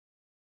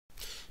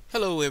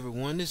Hello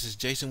everyone, this is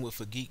Jason with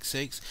For Geek's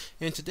Sakes,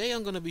 and today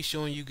I'm going to be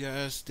showing you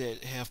guys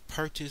that have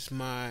purchased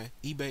my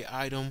eBay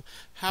item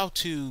how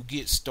to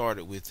get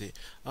started with it.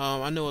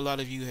 I know a lot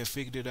of you have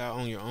figured it out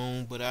on your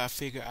own, but I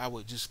figured I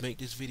would just make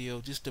this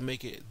video just to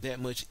make it that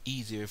much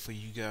easier for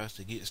you guys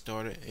to get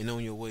started and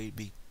on your way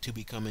to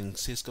becoming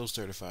Cisco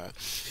certified.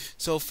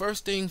 So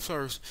first thing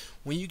first,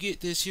 when you get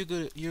this,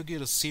 you'll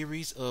get a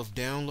series of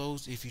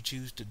downloads if you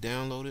choose to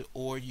download it,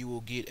 or you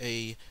will get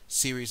a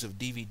series of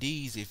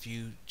DVDs if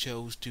you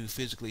chose to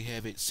physically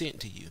have it sent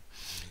to you.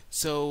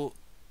 So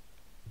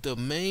the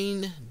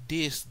main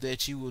disc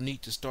that you will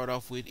need to start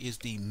off with is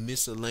the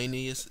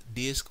miscellaneous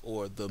disc,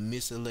 or the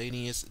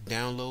miscellaneous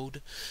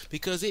download,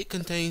 because it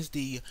contains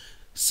the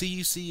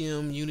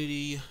CUCM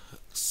Unity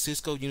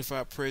Cisco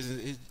Unified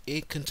Presence.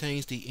 It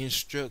contains the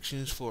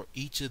instructions for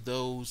each of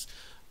those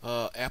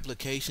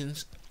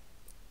applications,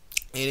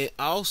 and it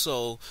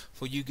also,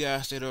 for you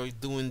guys that are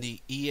doing the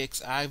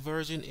ESXi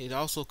version, it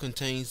also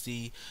contains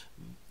the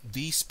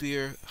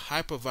vSphere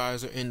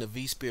hypervisor and the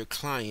vSphere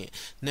client.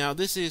 Now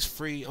this is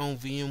free on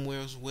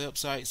VMware's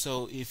website,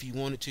 so if you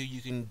wanted to,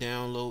 you can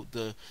download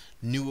the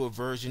newer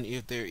version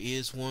if there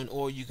is one,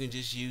 or you can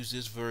just use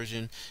this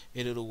version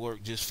and it'll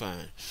work just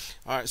fine.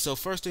 Alright, so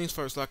first things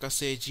first, like I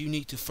said, you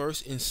need to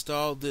first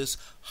install this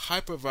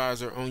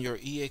hypervisor on your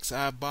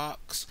ESXi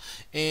box.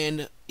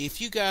 And if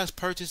you guys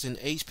purchase an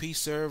HP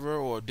server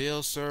or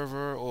Dell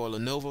server or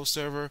Lenovo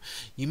server,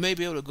 you may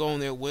be able to go on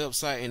their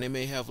website and they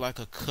may have like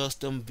a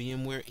custom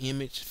VMware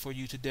image for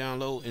you to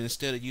download, and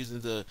instead of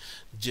using the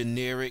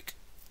generic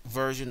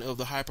version of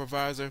the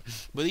hypervisor.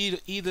 But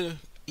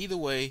either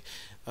way,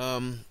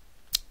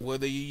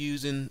 whether you're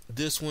using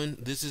this one,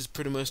 this is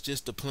pretty much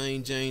just the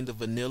plain Jane, the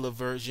vanilla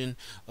version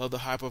of the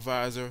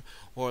hypervisor,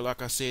 or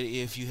like I said,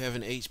 if you have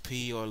an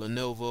HP or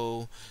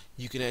Lenovo,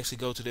 you can actually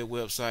go to their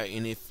website,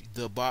 and if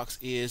the box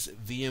is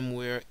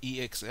VMware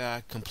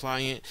ESXi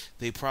compliant,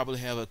 they probably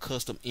have a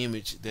custom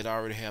image that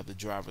already have the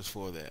drivers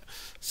for that.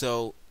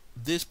 So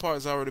this part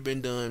has already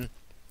been done.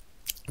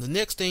 The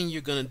next thing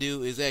you're going to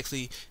do is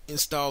actually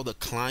install the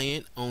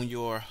client on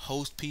your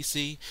host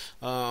PC.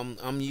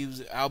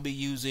 I'll be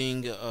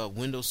using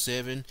Windows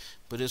 7,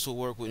 but this will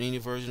work with any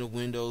version of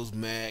Windows,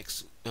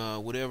 Macs,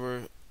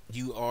 whatever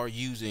you are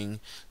using.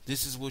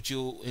 This is what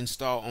you'll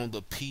install on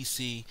the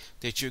PC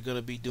that you're going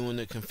to be doing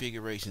the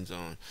configurations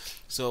on.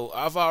 So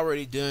I've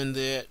already done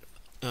that.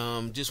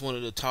 Just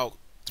wanted to talk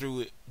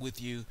through it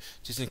with you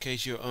just in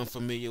case you're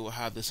unfamiliar with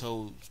how this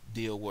whole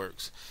deal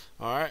works.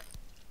 Alright,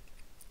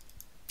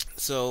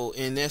 so,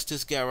 and that's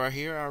this guy right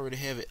here. I already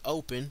have it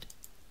opened.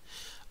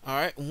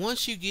 Alright,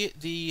 once you get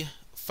the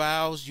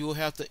files, you'll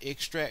have to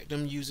extract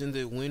them using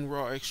the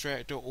WinRAR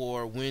extractor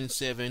or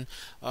Win7.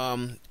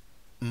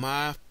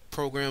 My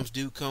programs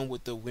do come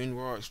with the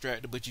WinRAR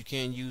extractor, but you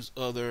can use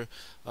other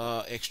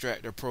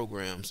extractor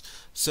programs.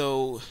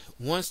 So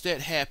once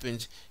that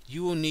happens,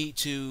 you will need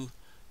to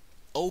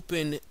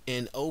open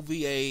an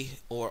OVA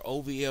or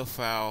OVL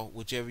file,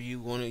 whichever you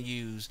want to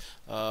use.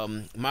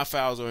 My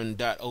files are in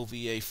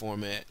 .ova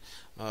format.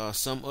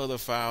 Some other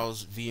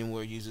files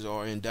VMware uses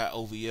are in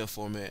 .ovl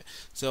format.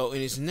 So,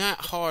 and it's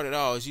not hard at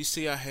all. As you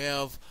see, I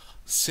have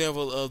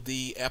several of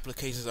the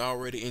applications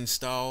already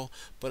installed,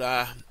 but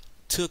I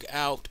took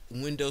out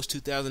Windows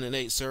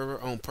 2008 Server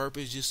on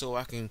purpose just so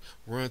I can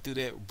run through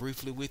that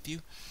briefly with you.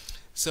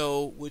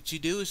 So what you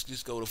do is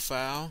just go to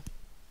File,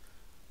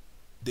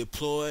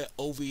 Deploy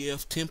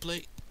OVF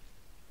Template,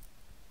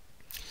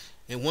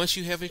 and once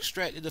you have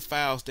extracted the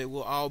files, they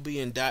will all be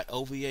in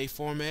 .ova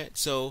format.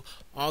 So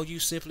all you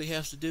simply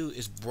have to do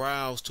is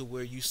browse to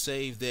where you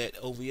save that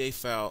OVA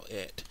file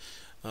at.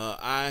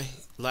 I'm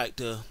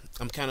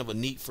kind of a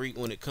neat freak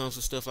when it comes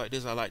to stuff like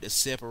this. I like to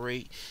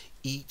separate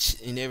each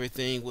and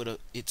everything with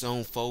its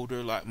own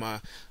folder. Like my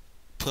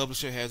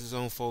publisher has its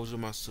own folder,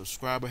 my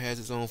subscriber has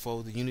its own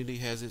folder, Unity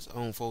has its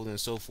own folder, and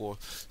so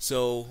forth.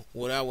 So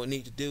what I would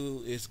need to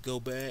do is go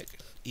back,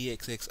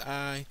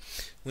 ESXi,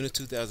 Windows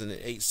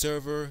 2008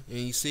 Server, and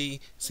you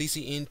see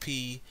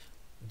CCNP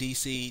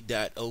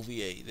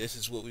dc.ova. This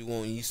is what we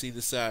want. You see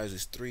the size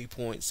is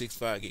 3.65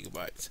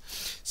 gigabytes.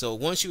 So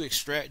once you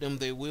extract them,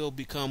 they will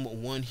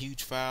become one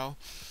huge file.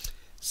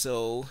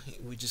 So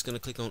we're just going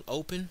to click on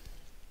Open,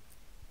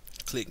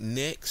 click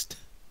Next.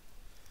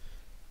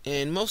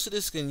 And most of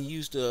this can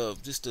use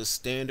just the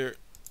standard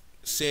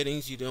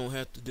settings. You don't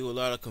have to do a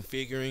lot of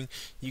configuring.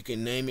 You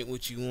can name it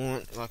what you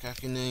want. Like I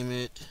can name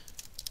it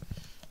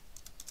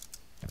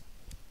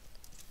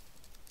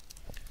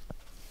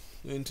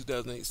Windows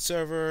 2008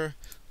 Server.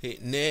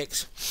 Hit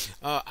Next.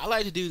 I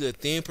like to do the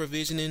thin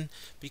provisioning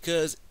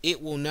because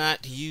it will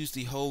not use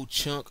the whole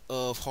chunk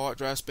of hard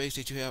drive space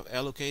that you have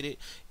allocated.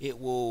 It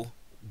will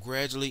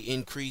gradually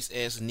increase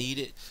as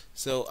needed.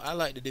 So I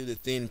like to do the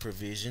thin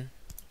provision.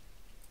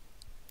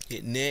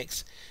 Hit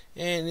Next,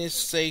 and it's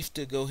safe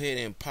to go ahead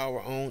and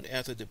power on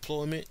after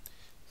deployment.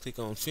 Click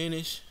on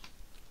Finish,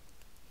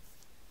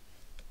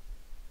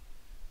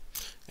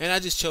 And I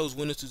just chose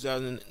Windows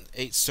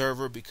 2008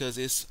 Server because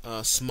it's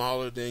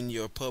smaller than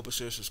your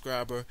publisher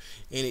subscriber,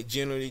 and it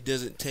generally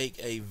doesn't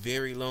take a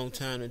very long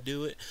time to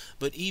do it.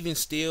 But even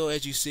still,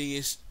 as you see,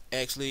 it's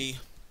actually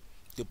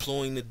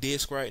deploying the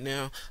disk right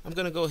now. I'm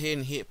going to go ahead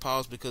and hit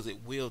pause because it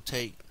will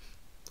take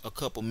a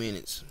couple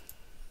minutes.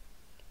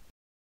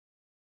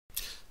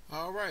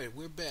 Alright,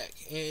 we're back,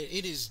 and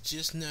it is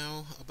just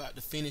now about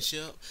to finish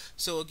up.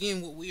 So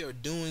again, what we are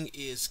doing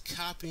is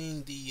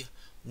copying the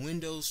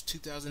Windows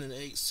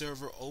 2008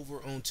 server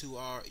over onto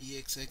our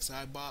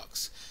ESXi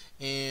box,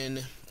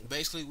 and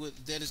basically what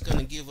that is going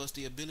to give us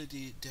the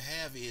ability to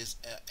have is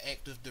an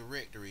Active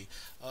Directory.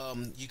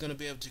 You're going to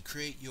be able to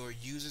create your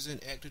users in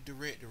Active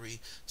Directory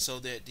so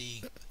that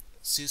the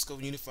Cisco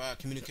Unified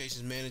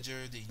Communications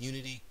Manager, the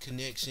Unity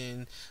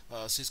connection,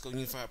 Cisco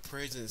Unified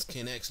Presence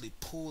can actually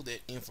pull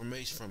that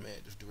information from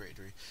Active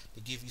Directory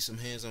to give you some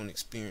hands-on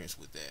experience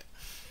with that.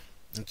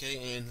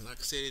 Okay, and like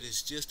I said, it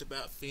is just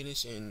about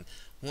finished, and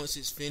once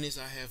it's finished,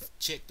 I have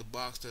checked the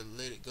box to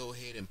let it go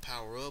ahead and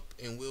power up,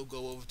 and we'll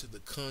go over to the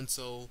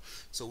console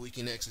so we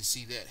can actually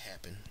see that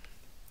happen.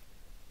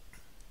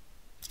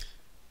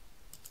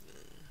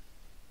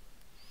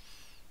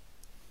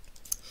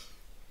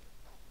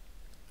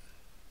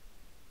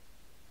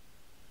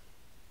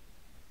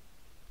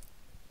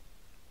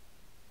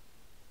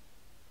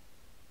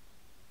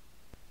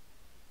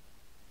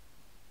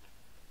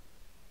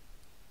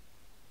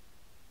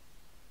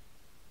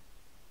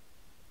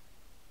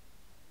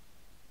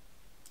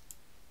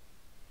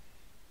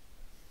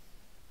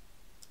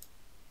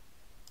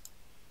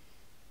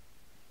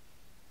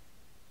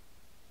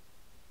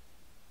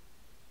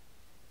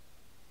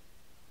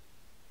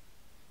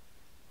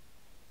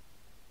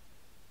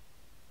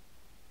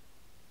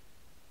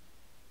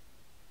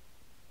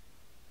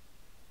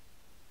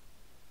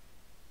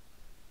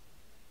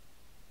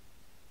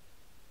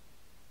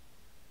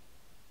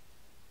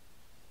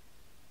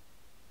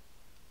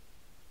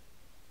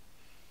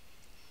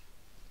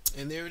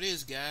 And there it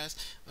is, guys.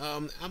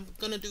 I'm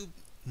gonna do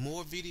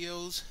more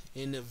videos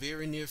in the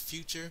very near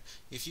future.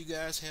 If you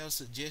guys have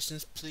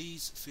suggestions,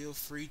 please feel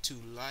free to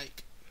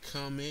like,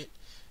 comment,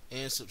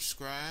 and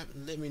subscribe.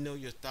 Let me know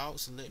your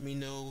thoughts. Let me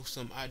know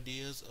some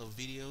ideas of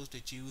videos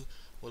that you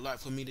would like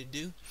for me to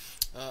do.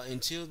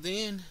 Until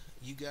then,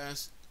 you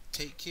guys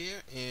take care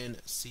and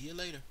see you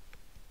later.